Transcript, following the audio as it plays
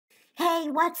Hey,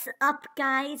 what's up,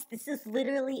 guys? This is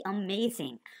literally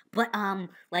amazing. But,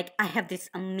 like, I have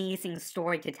this amazing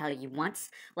story to tell you.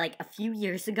 Once, like, a few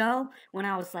years ago, when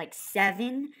I was, like,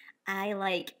 7, I,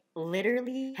 like,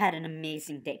 literally had an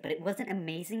amazing day. But it wasn't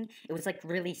amazing, it was, like,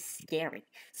 really scary.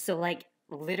 So, like,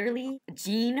 literally,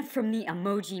 Gene from the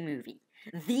Emoji Movie,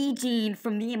 the Gene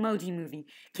from the Emoji Movie,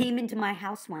 came into my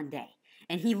house one day.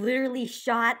 And he literally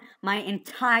shot my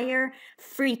entire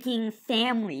freaking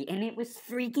family, and it was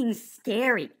freaking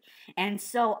scary. And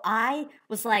so I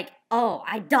was like, "Oh,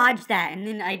 I dodged that," and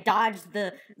then I dodged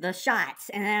the shots,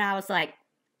 and then I was like,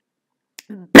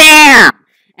 "Bam!"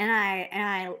 And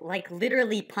I like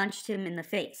literally punched him in the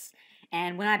face.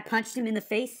 And when I punched him in the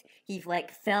face, he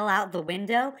like fell out the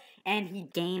window, and he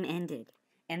game ended.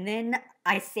 And then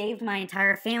I saved my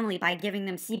entire family by giving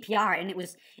them CPR, and it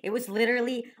was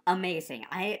literally amazing.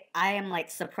 I am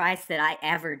like surprised that I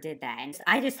ever did that. And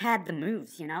I just had the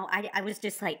moves, you know? I was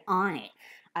just like on it.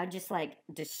 I just like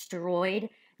destroyed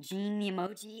Gene the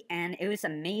Emoji, and it was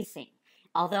amazing.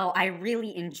 Although I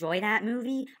really enjoy that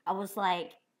movie, I was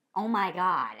like, oh my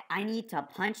god, I need to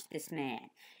punch this man.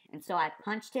 And so I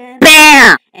punched him,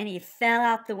 BAM! And he fell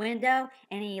out the window,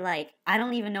 and he, like, I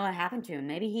don't even know what happened to him.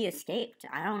 Maybe he escaped.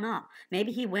 I don't know.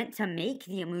 Maybe he went to make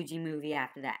the Emoji Movie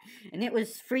after that. And it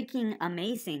was freaking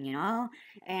amazing, you know?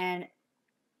 And,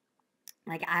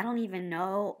 like, I don't even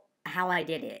know how I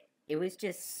did it. It was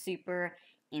just super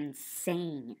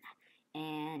insane.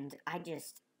 And I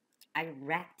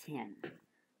wrecked him.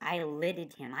 I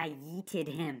lidded him. I yeeted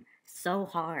him so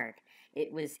hard.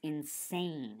 It was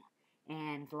insane.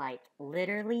 And, like,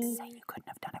 literally, So you couldn't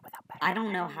have done it without BetterHelp. I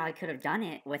don't know how I could have done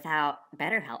it without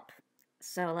BetterHelp.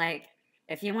 So, like,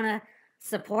 if you want to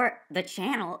support the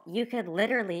channel, you could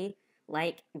literally,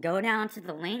 like, go down to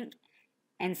the link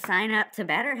and sign up to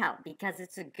BetterHelp because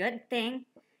it's a good thing,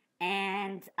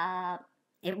 and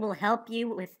it will help you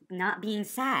with not being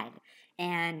sad.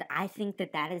 And I think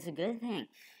that that is a good thing.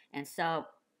 And so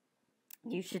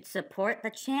you should support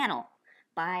the channel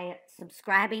by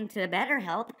subscribing to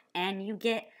BetterHelp, and you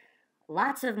get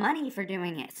lots of money for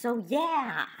doing it. So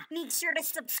yeah, make sure to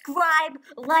subscribe,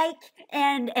 like,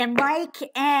 and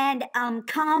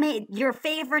comment your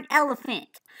favorite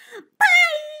elephant.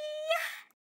 Bye!